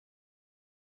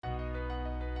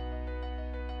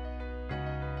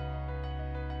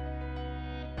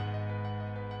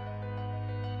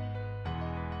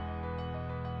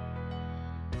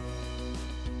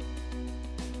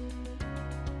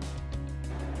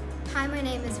Hi, my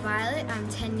name is Violet. I'm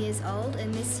 10 years old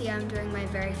and this year I'm doing my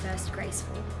very first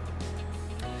graceful.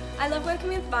 I love working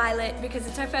with Violet because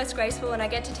it's her first graceful and I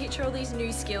get to teach her all these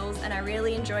new skills and I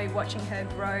really enjoy watching her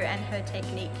grow and her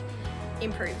technique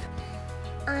improve.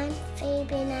 I'm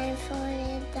Phoebe and I'm 4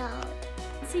 years old.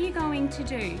 What are you going to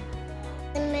do?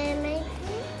 The mermaid.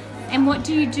 And what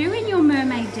do you do in your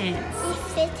mermaid dance?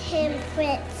 We sit him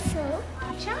graceful.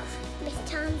 Teacher? Miss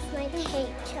Tom's my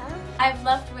teacher. I've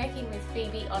loved working with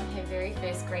Phoebe on her very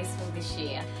first graceful this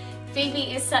year.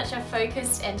 Phoebe is such a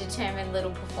focused and determined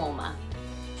little performer.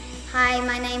 Hi,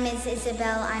 my name is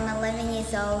Isabel. I'm 11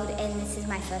 years old and this is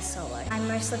my first solo. I'm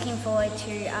most looking forward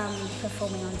to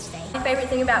performing on stage. My favourite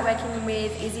thing about working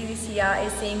with Izzy this year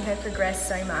is seeing her progress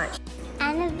so much.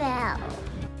 Annabelle.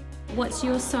 What's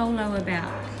your solo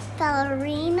about?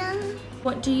 Ballerina.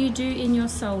 What do you do in your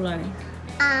solo?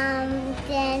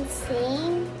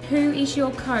 Dancing. Who is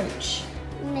your coach?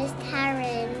 Miss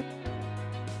Taryn.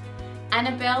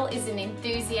 Annabelle is an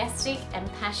enthusiastic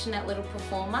and passionate little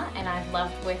performer and I've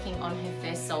loved working on her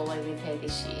first solo with her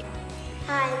this year.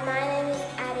 Hi, my name is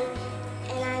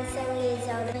Addie and I'm 7 years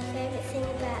old. My favourite thing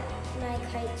about my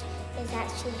coach is that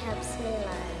she helps me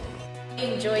learn. I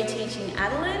enjoy teaching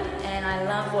Adeline and I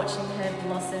love watching her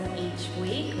blossom each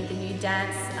week with the new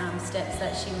dance steps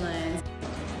that she learns.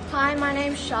 Hi, my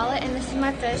name's Charlotte and this is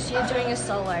my first year doing a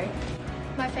solo.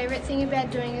 My favourite thing about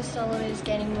doing a solo is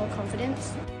gaining more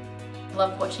confidence. I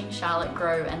love watching Charlotte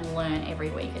grow and learn every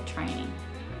week at training.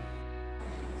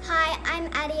 Hi, I'm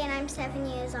Addie and I'm 7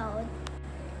 years old.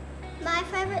 My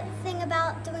favourite thing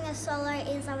about doing a solo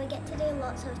is that we get to do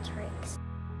lots of tricks.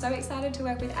 So excited to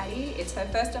work with Addie. It's her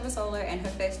first ever solo and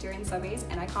her first year in subbies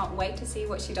and I can't wait to see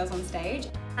what she does on stage.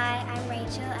 Hi, I'm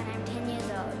Rachel and I'm 10 years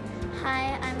old.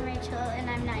 Hi, I'm Rachel and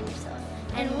I'm 9 years old.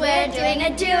 And we're doing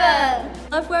a duo! I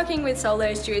love working with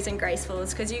solos, duos and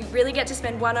gracefuls because you really get to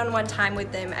spend one-on-one time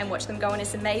with them and watch them go on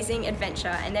this amazing adventure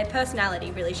and their personality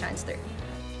really shines through.